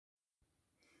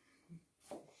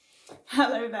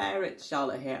Hello there, it's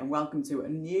Charlotte here and welcome to a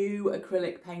new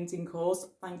acrylic painting course.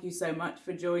 Thank you so much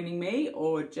for joining me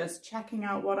or just checking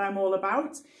out what I'm all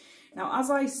about. Now,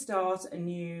 as I start a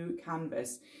new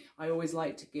canvas, I always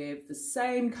like to give the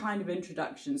same kind of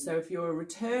introduction. So if you're a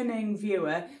returning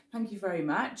viewer, thank you very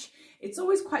much. It's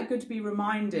always quite good to be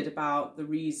reminded about the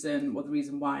reason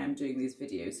why I'm doing these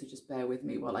videos. So just bear with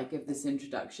me while I give this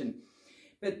introduction.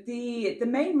 But the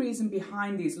main reason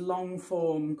behind these long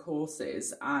form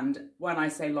courses, and when I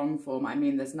say long form, I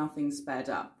mean there's nothing sped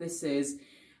up. This is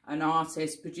an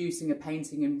artist producing a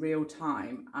painting in real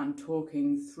time and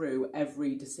talking through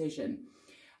every decision.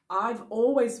 I've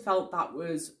always felt that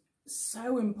was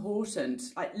so important,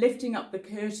 like lifting up the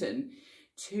curtain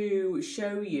to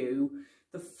show you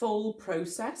the full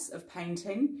process of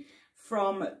painting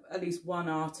from at least one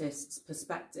artist's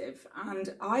perspective.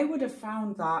 And I would have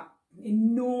found that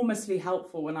enormously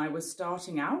helpful when I was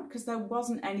starting out because there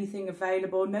wasn't anything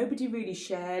available. Nobody really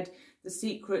shared the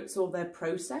secrets or their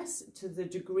process to the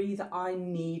degree that I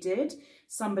needed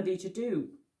somebody to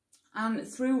do. And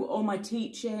through all my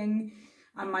teaching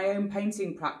and my own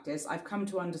painting practice, I've come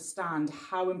to understand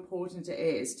how important it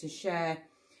is to share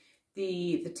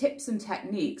the tips and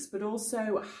techniques, but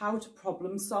also how to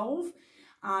problem solve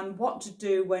and what to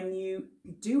do when you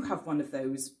do have one of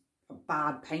those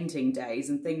bad painting days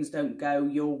and things don't go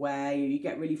your way, you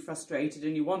get really frustrated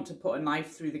and you want to put a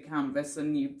knife through the canvas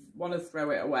and you want to throw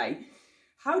it away.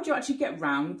 How do you actually get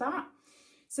around that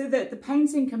so that the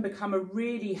painting can become a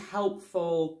really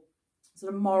helpful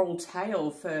sort of moral tale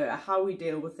for how we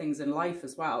deal with things in life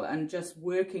as well, and just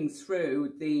working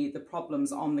through the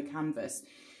problems on the canvas?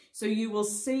 So you will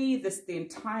see the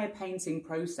entire painting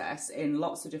process in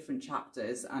lots of different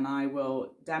chapters, and I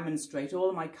will demonstrate all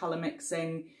of my colour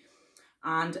mixing,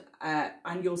 and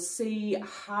you'll see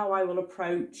how I will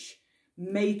approach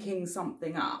making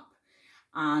something up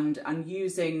and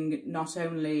using not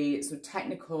only sort of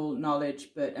technical knowledge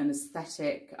but an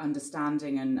aesthetic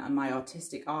understanding and my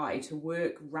artistic eye to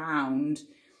work round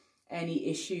any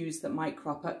issues that might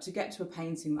crop up to get to a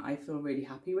painting that I feel really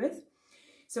happy with.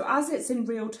 So as it's in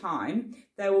real time,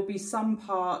 there will be some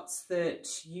parts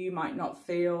that you might not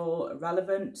feel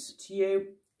relevant to you.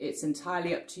 It's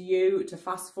entirely up to you to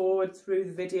fast forward through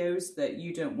the videos that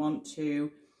you don't want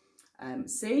to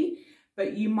see.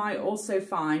 But you might also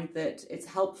find that it's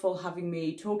helpful having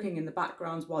me talking in the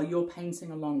background while you're painting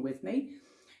along with me.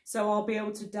 So I'll be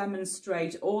able to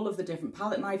demonstrate all of the different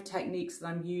palette knife techniques that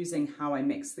I'm using, how I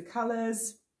mix the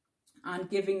colours, and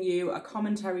giving you a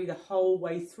commentary the whole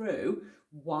way through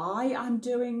why I'm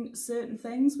doing certain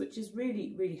things, which is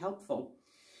really, really helpful.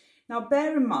 Now,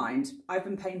 bear in mind, I've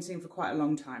been painting for quite a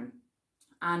long time,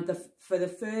 and for the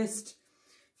first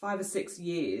 5 or 6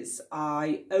 years,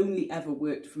 I only ever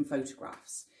worked from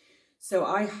photographs. So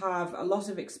I have a lot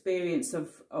of experience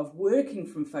of working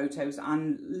from photos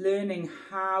and learning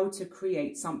how to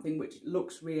create something which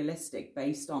looks realistic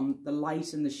based on the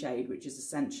light and the shade, which is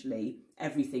essentially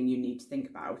everything you need to think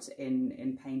about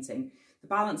in painting. The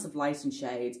balance of light and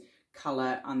shade,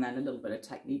 colour, and then a little bit of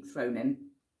technique thrown in.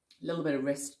 A little bit of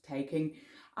risk taking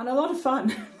and a lot of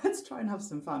fun. Let's try and have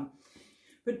some fun.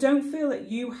 But don't feel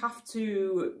that you have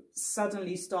to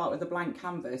suddenly start with a blank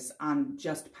canvas and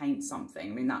just paint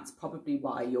something. I mean, that's probably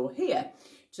why you're here,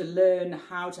 to learn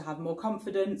how to have more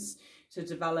confidence, to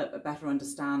develop a better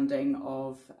understanding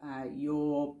of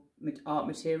your art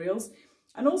materials,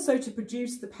 and also to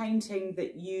produce the painting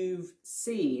that you've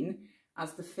seen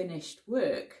as the finished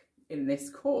work in this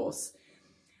course.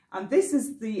 And this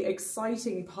is the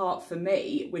exciting part for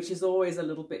me, which is always a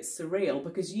little bit surreal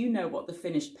because you know what the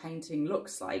finished painting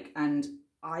looks like and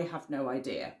I have no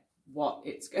idea what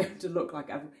it's going to look like.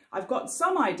 I've got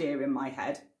some idea in my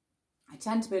head. I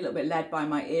tend to be a little bit led by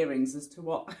my earrings as to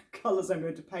what colours I'm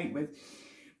going to paint with.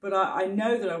 But I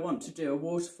know that I want to do a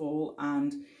waterfall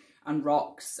and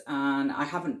rocks, and I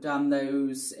haven't done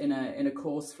those in a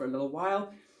course for a little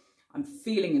while. I'm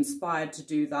feeling inspired to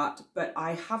do that, but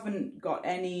I haven't got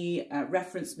any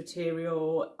reference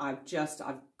material. I've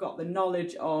got the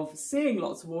knowledge of seeing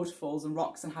lots of waterfalls and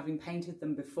rocks and having painted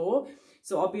them before.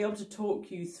 So I'll be able to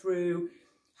talk you through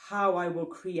how I will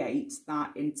create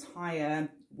that entire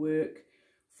work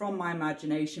from my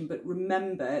imagination. But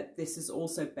remember, this is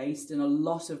also based in a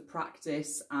lot of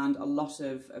practice and a lot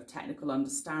of technical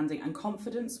understanding and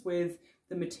confidence with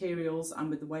the materials and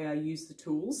with the way I use the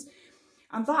tools.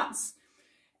 And that's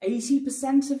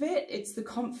 80% of it. It's the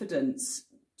confidence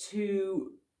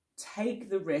to take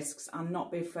the risks and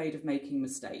not be afraid of making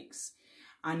mistakes.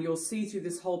 And you'll see through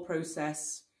this whole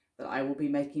process that I will be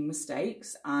making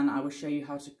mistakes, and I will show you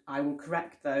I will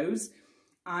correct those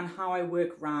and how I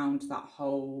work around that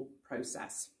whole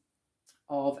process.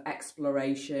 of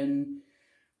exploration,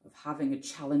 of having a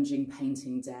challenging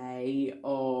painting day,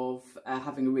 of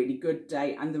having a really good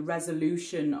day, and the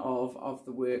resolution of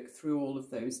the work through all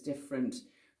of those different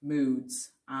moods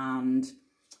and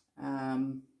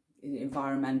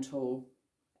environmental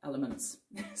elements.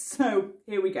 So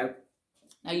here we go.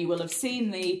 Now you will have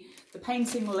seen the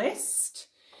painting list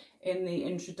in the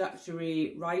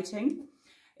introductory writing.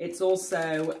 It's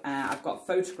also, I've got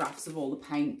photographs of all the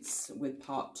paints with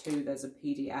part 2, there's a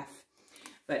PDF.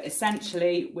 But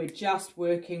essentially we're just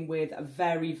working with a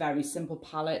very, very simple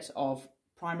palette of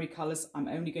primary colours. I'm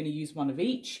only going to use one of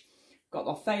each. Got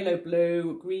the Phthalo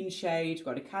Blue, green shade,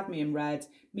 got a Cadmium Red,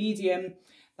 medium,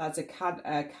 that's a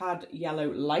Cad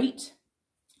Yellow light.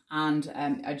 And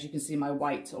as you can see, my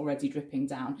white already dripping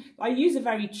down. I use a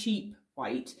very cheap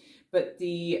white, but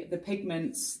the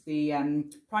pigments, the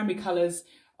primary colours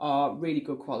are really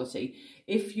good quality.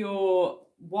 If you're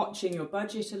watching your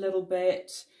budget a little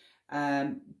bit,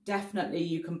 definitely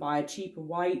you can buy a cheaper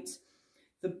white.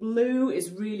 The blue is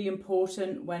really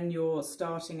important when you're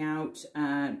starting out.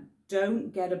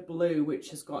 Don't get a blue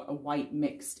which has got a white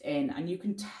mixed in, and you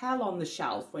can tell on the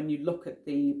shelf when you look at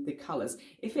the colours.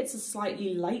 If it's a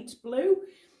slightly light blue,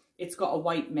 it's got a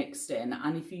white mixed in,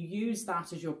 and if you use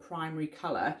that as your primary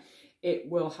colour, it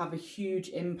will have a huge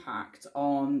impact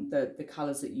on the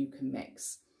colours that you can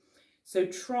mix. So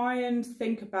try and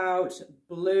think about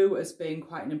blue as being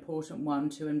quite an important one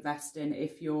to invest in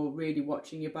if you're really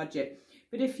watching your budget.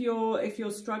 But if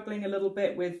you're struggling a little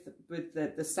bit with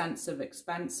the sense of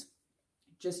expense,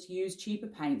 just use cheaper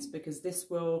paints, because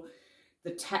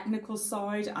the technical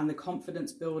side and the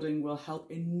confidence building will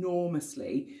help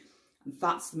enormously.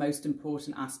 That's the most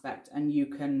important aspect, and you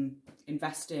can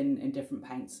invest in different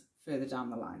paints further down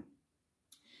the line.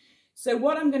 So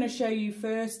what I'm going to show you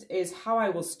first is how I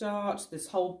will start this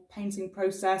whole painting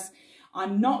process.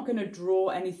 I'm not going to draw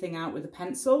anything out with a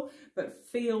pencil, but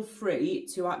feel free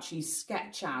to actually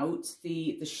sketch out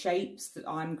the shapes that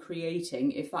I'm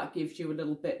creating if that gives you a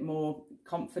little bit more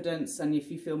confidence, and if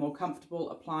you feel more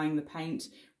comfortable applying the paint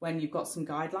when you've got some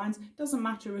guidelines. Doesn't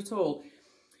matter at all.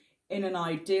 In an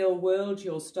ideal world,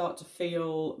 you'll start to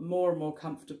feel more and more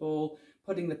comfortable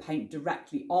putting the paint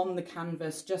directly on the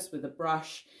canvas just with a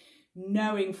brush,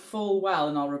 knowing full well,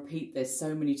 and I'll repeat this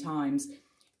so many times,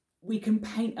 we can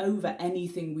paint over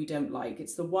anything we don't like.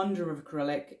 It's the wonder of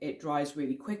acrylic. It dries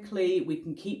really quickly. We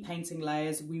can keep painting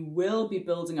layers. We will be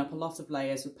building up a lot of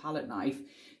layers with palette knife.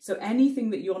 So anything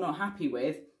that you're not happy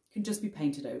with can just be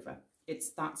painted over.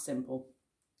 It's that simple.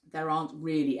 There aren't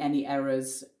really any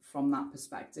errors from that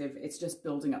perspective. It's just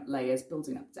building up layers,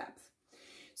 building up depth.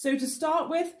 So to start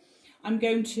with, I'm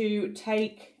going to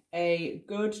take a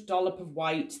good dollop of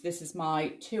white. This is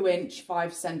my 2-inch,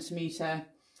 5cm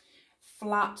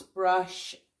flat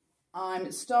brush.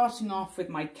 I'm starting off with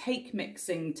my cake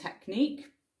mixing technique,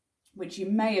 which you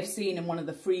may have seen in one of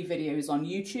the free videos on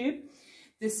YouTube.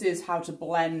 This is how to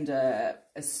blend a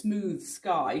smooth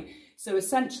sky. So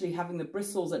essentially having the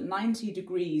bristles at 90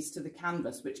 degrees to the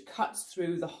canvas, which cuts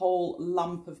through the whole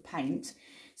lump of paint.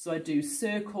 So I do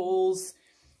circles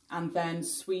and then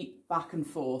sweep back and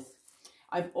forth.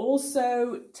 I've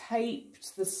also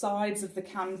taped the sides of the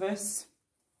canvas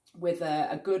with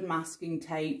a good masking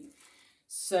tape,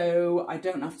 so I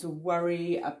don't have to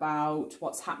worry about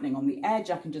what's happening on the edge.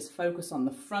 I can just focus on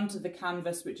the front of the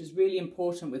canvas, which is really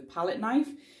important with palette knife,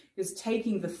 because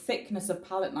taking the thickness of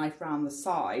palette knife around the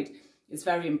side is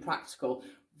very impractical.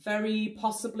 Very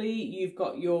possibly you've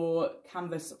got your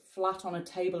canvas flat on a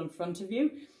table in front of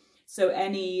you, so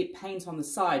any paint on the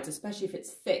sides, especially if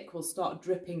it's thick, will start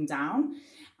dripping down,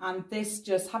 and this,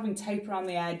 just having tape around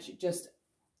the edge, just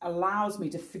allows me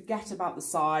to forget about the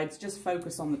sides, just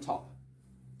focus on the top.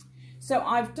 So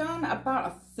I've done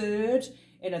about 1/3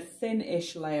 in a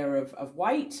thin-ish layer of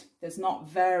white. There's not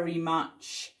very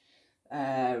much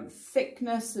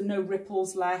thickness and no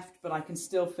ripples left, but I can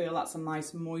still feel that's a nice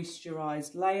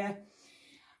moisturized layer.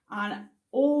 And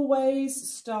always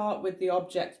start with the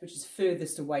object which is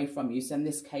furthest away from you. So in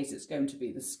this case, it's going to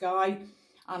be the sky.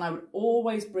 And I would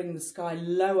always bring the sky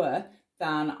lower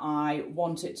than I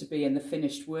want it to be in the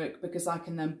finished work, because I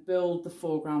can then build the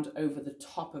foreground over the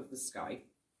top of the sky.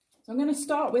 So I'm going to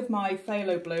start with my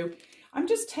Phthalo Blue. I'm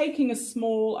just taking a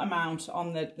small amount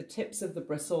on the tips of the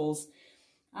bristles.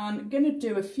 I'm going to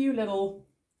do a few little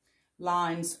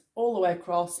lines all the way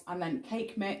across and then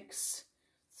cake mix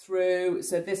through.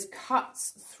 So this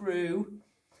cuts through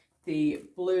the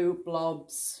blue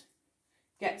blobs,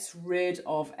 gets rid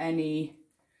of any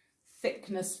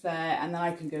thickness there, and then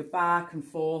I can go back and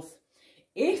forth.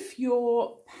 If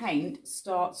your paint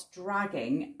starts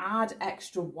dragging, add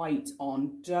extra white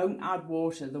on, don't add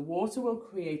water. The water will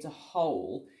create a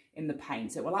hole in the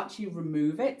paint. It will actually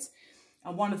remove it.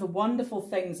 And one of the wonderful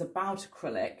things about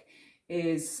acrylic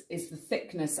is the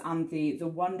thickness and the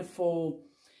wonderful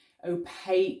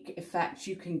opaque effect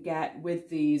you can get with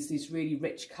these really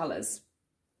rich colours.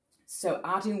 So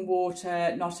adding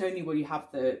water, not only will you have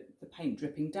the paint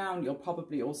dripping down, you'll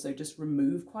probably also just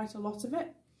remove quite a lot of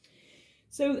it.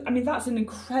 So, I mean, that's an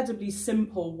incredibly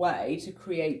simple way to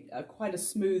create quite a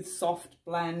smooth, soft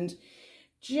blend.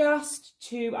 Just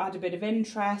to add a bit of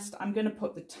interest, I'm going to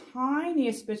put the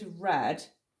tiniest bit of red,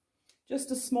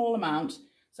 just a small amount,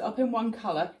 so up in one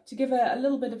colour, to give a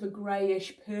little bit of a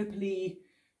greyish, purpley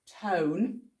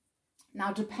tone.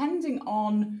 Now, depending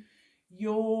on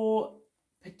your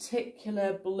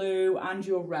particular blue and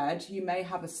your red, you may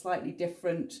have a slightly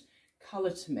different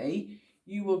colour to me.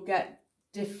 You will get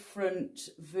different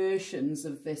versions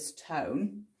of this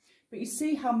tone, but you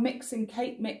see how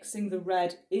cake mixing the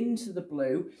red into the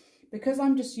blue, because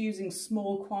I'm just using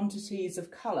small quantities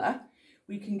of colour,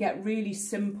 we can get really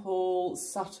simple,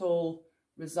 subtle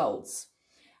results.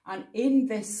 And in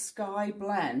this sky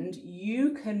blend,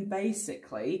 you can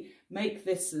basically make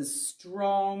this as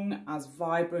strong, as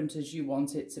vibrant as you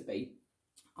want it to be.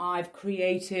 I've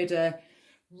created a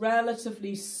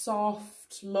relatively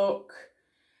soft look.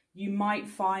 You might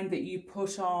find that you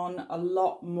put on a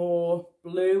lot more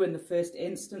blue in the first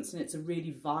instance and it's a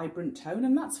really vibrant tone,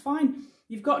 and that's fine.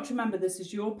 You've got to remember this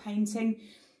is your painting,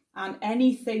 and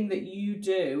anything that you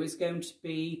do is going to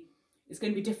be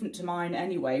different to mine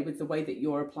anyway with the way that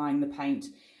you're applying the paint.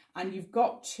 And you've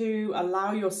got to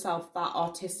allow yourself that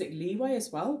artistic leeway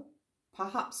as well.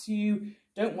 Perhaps you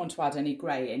don't want to add any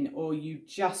grey in, or you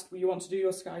want to do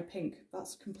your sky pink.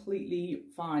 That's completely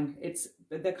fine.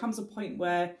 There comes a point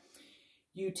where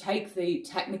you take the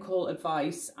technical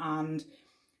advice and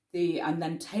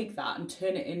then take that and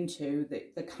turn it into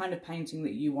the kind of painting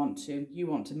that you want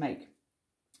to make.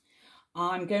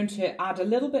 I'm going to add a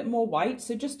little bit more white,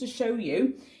 so just to show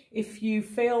you, if you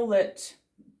feel that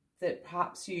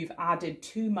perhaps you've added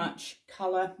too much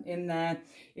colour in there,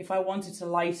 if I wanted to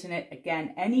lighten it,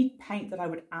 again, any paint that I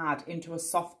would add into a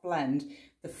soft blend,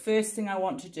 the first thing I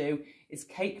want to do is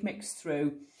cake mix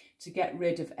through to get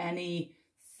rid of any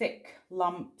thick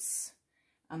lumps,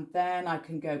 and then I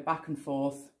can go back and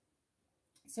forth.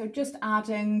 So just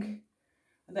adding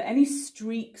any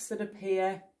streaks that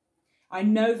appear. I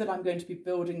know that I'm going to be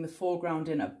building the foreground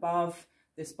in above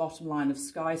this bottom line of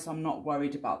sky, so I'm not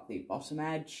worried about the bottom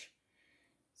edge.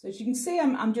 So as you can see,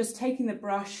 I'm just taking the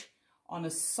brush on a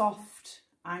soft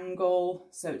angle,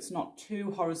 so it's not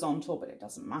too horizontal, but it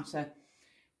doesn't matter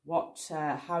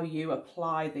how you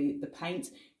apply the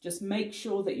paint. Just make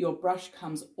sure that your brush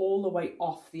comes all the way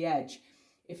off the edge.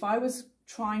 If I was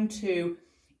trying to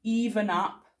even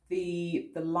up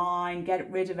the line,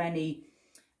 get rid of any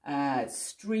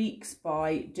streaks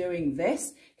by doing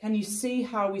this, can you see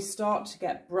how we start to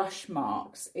get brush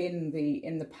marks in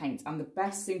the paint? And the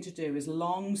best thing to do is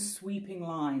long sweeping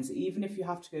lines, even if you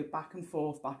have to go back and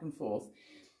forth, back and forth.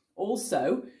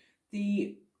 Also,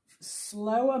 the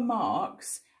slower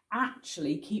marks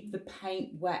actually keep the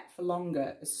paint wet for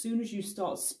longer. As soon as you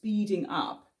start speeding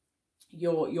up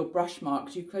your brush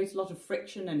marks, you create a lot of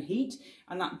friction and heat,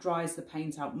 and that dries the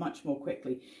paint out much more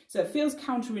quickly. So it feels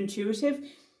counterintuitive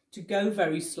to go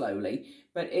very slowly,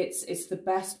 but it's the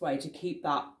best way to keep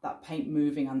that paint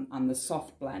moving and the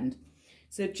soft blend.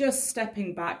 So just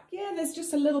stepping back, yeah, there's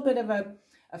just a little bit of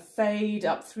a fade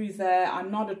up through there.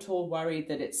 I'm not at all worried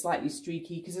that it's slightly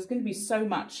streaky, because there's going to be so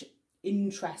much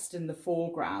interest in the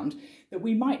foreground that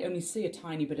we might only see a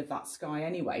tiny bit of that sky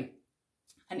anyway.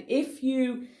 And if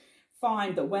you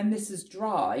find that when this is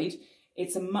dried,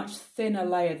 it's a much thinner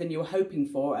layer than you were hoping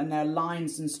for, and there are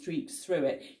lines and streaks through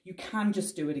it, you can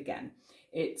just do it again.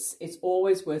 It's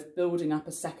always worth building up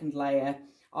a second layer.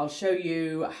 I'll show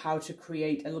you how to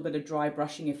create a little bit of dry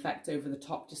brushing effect over the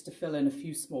top, just to fill in a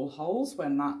few small holes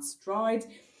when that's dried.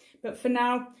 But for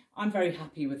now, I'm very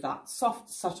happy with that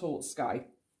soft, subtle sky.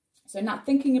 So now,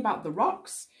 thinking about the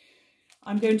rocks,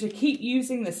 I'm going to keep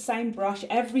using the same brush.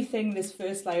 Everything, this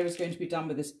first layer is going to be done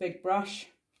with this big brush.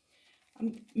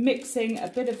 I'm mixing a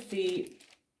bit of the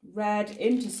red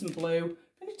into some blue.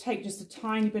 I'm going to take just a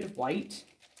tiny bit of white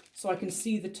so I can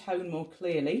see the tone more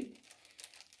clearly.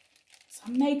 So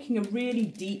I'm making a really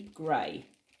deep grey.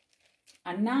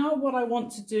 And now what I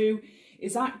want to do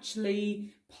is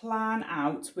actually plan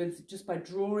out just by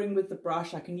drawing with the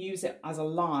brush. I can use it as a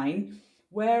line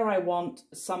where I want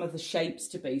some of the shapes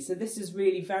to be. So this is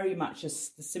really very much the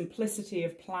simplicity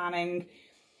of planning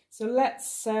So let's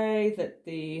say that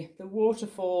the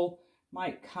waterfall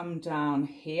might come down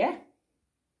here,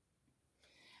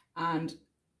 and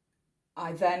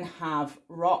I then have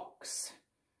rocks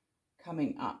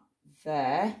coming up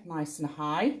there, nice and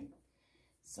high.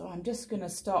 So I'm just going to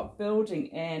start building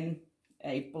in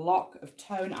a block of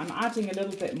tone. I'm adding a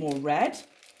little bit more red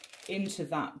into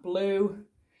that blue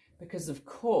because, of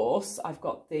course, I've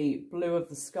got the blue of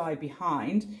the sky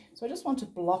behind. So I just want to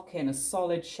block in a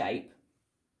solid shape.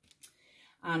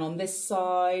 And on this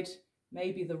side,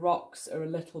 maybe the rocks are a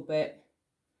little bit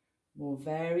more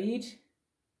varied.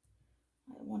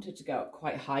 I wanted to go up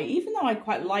quite high, even though I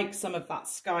quite like some of that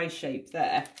sky shape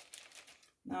there.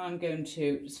 Now I'm going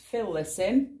to just fill this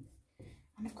in.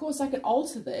 And of course I can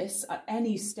alter this at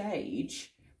any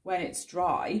stage when it's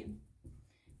dry.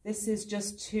 This is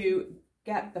just to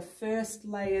get the first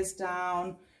layers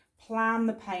down, plan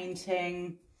the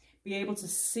painting, be able to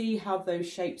see how those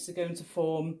shapes are going to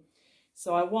form.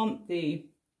 So I want the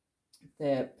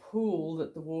pool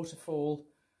that the waterfall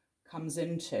comes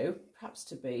into, perhaps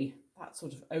to be that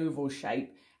sort of oval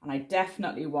shape. And I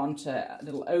definitely want a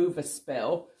little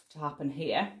overspill to happen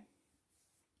here.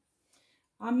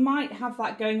 I might have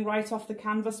that going right off the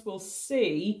canvas. We'll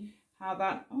see how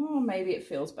that, oh, maybe it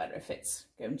feels better if it's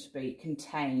going to be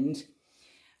contained.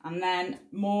 And then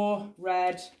more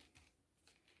red,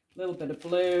 a little bit of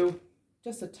blue,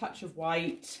 just a touch of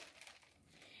white.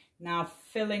 Now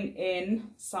filling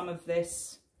in some of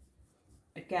this,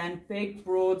 again, big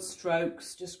broad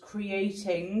strokes, just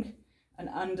creating an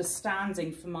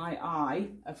understanding for my eye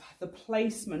of the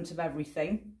placement of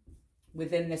everything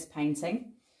within this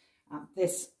painting at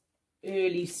this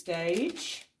early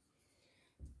stage.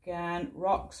 Again,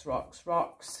 rocks, rocks,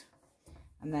 rocks,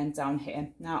 and then down here.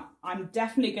 Now, I'm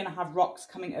definitely going to have rocks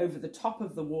coming over the top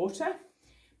of the water,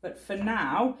 but for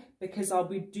now, because I'll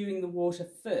be doing the water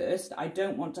first, I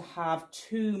don't want to have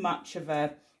too much of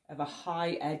a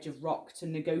high edge of rock to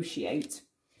negotiate.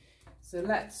 So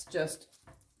let's just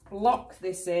block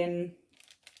this in,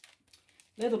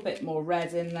 a little bit more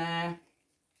red in there,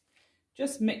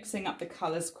 just mixing up the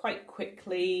colours quite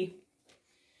quickly.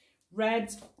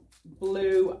 Red,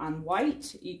 blue and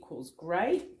white equals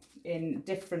grey in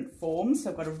different forms. So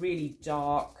I've got a really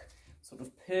dark sort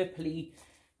of purpley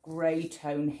grey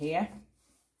tone here.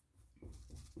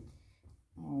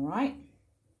 All right,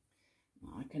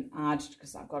 now I can add,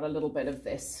 because I've got a little bit of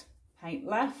this paint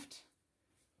left,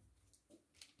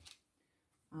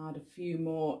 add a few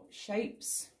more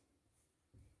shapes.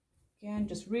 Again,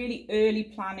 just really early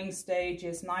planning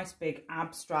stages, nice big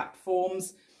abstract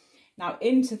forms. Now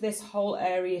into this whole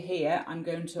area here, I'm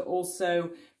going to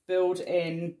also build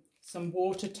in some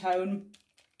water tone,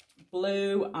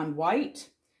 blue and white,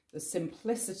 the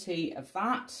simplicity of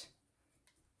that,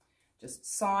 just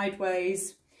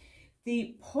sideways.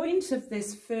 The point of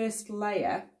this first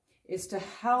layer is to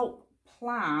help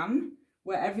plan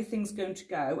where everything's going to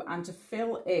go and to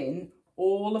fill in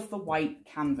all of the white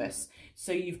canvas.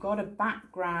 So you've got a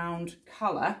background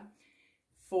colour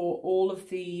for all of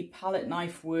the palette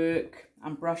knife work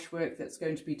and brush work that's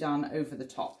going to be done over the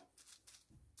top.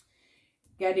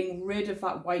 Getting rid of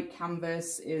that white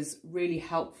canvas is really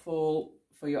helpful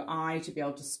for your eye to be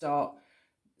able to start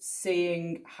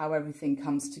seeing how everything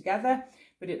comes together,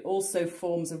 but it also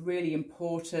forms a really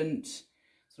important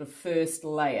sort of first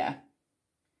layer.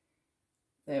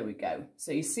 There we go.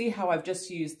 So you see how I've just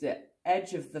used the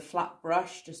edge of the flat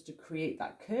brush just to create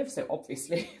that curve. So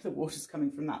obviously the water's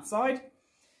coming from that side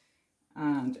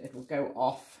and it will go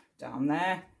off down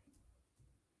there.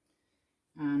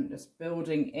 And just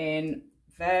building in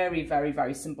very, very,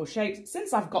 very simple shapes.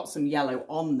 Since I've got some yellow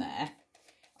on there,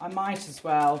 I might as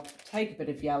well take a bit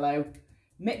of yellow,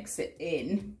 mix it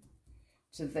in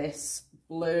to this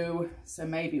blue. So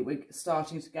maybe we're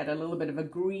starting to get a little bit of a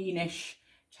greenish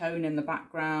tone in the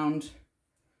background.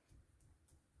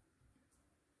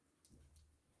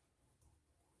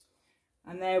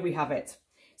 And there we have it.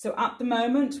 So at the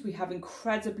moment we have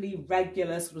incredibly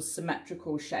regular sort of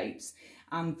symmetrical shapes,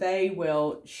 and they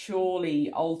will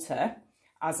surely alter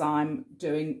as I'm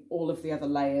doing all of the other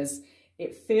layers.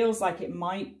 It feels like it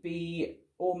might be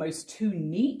almost too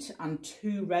neat and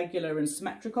too regular and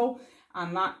symmetrical,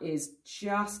 and that is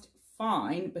just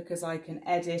fine because I can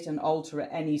edit and alter at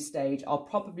any stage. I'll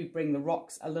probably bring the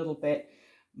rocks a little bit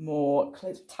more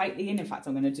tightly in. In fact,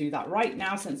 I'm going to do that right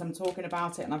now since I'm talking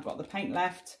about it and I've got the paint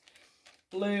left.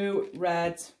 Blue,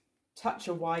 red, touch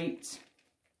of white.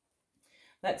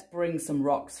 Let's bring some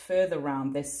rocks further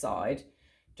around this side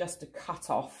just to cut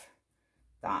off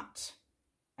that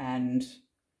end.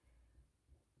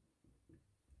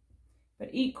 But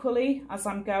equally, as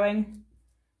I'm going,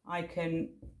 I can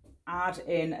add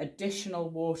in additional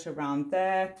water around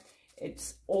there.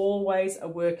 It's always a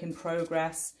work in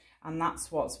progress, and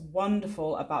that's what's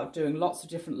wonderful about doing lots of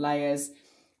different layers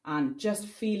and just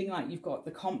feeling like you've got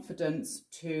the confidence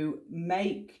to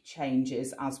make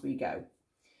changes as we go.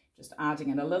 Just adding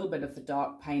in a little bit of the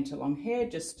dark paint along here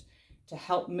just to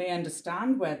help me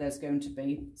understand where there's going to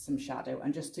be some shadow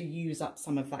and just to use up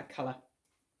some of that colour.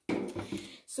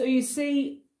 So you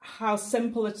see how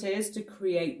simple it is to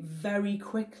create very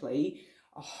quickly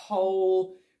a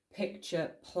whole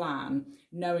picture plan,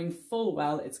 knowing full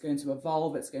well it's going to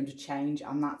evolve, it's going to change,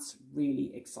 and that's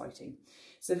really exciting.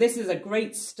 So this is a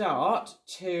great start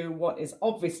to what is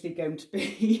obviously going to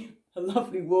be a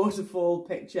lovely waterfall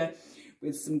picture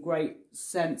with some great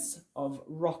sense of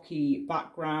rocky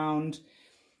background,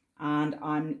 and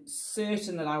I'm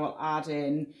certain that I will add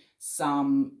in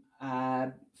some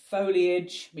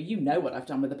foliage. Well, you know what I've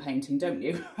done with the painting, don't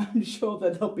you? I'm sure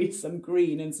that there'll be some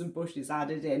green and some bushes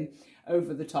added in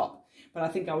over the top, but I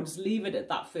think I'll just leave it at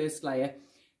that first layer.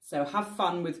 So have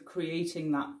fun with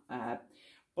creating that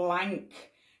blank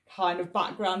kind of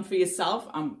background for yourself,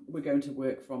 and we're going to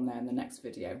work from there in the next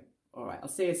video. All right, I'll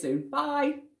see you soon.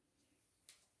 Bye.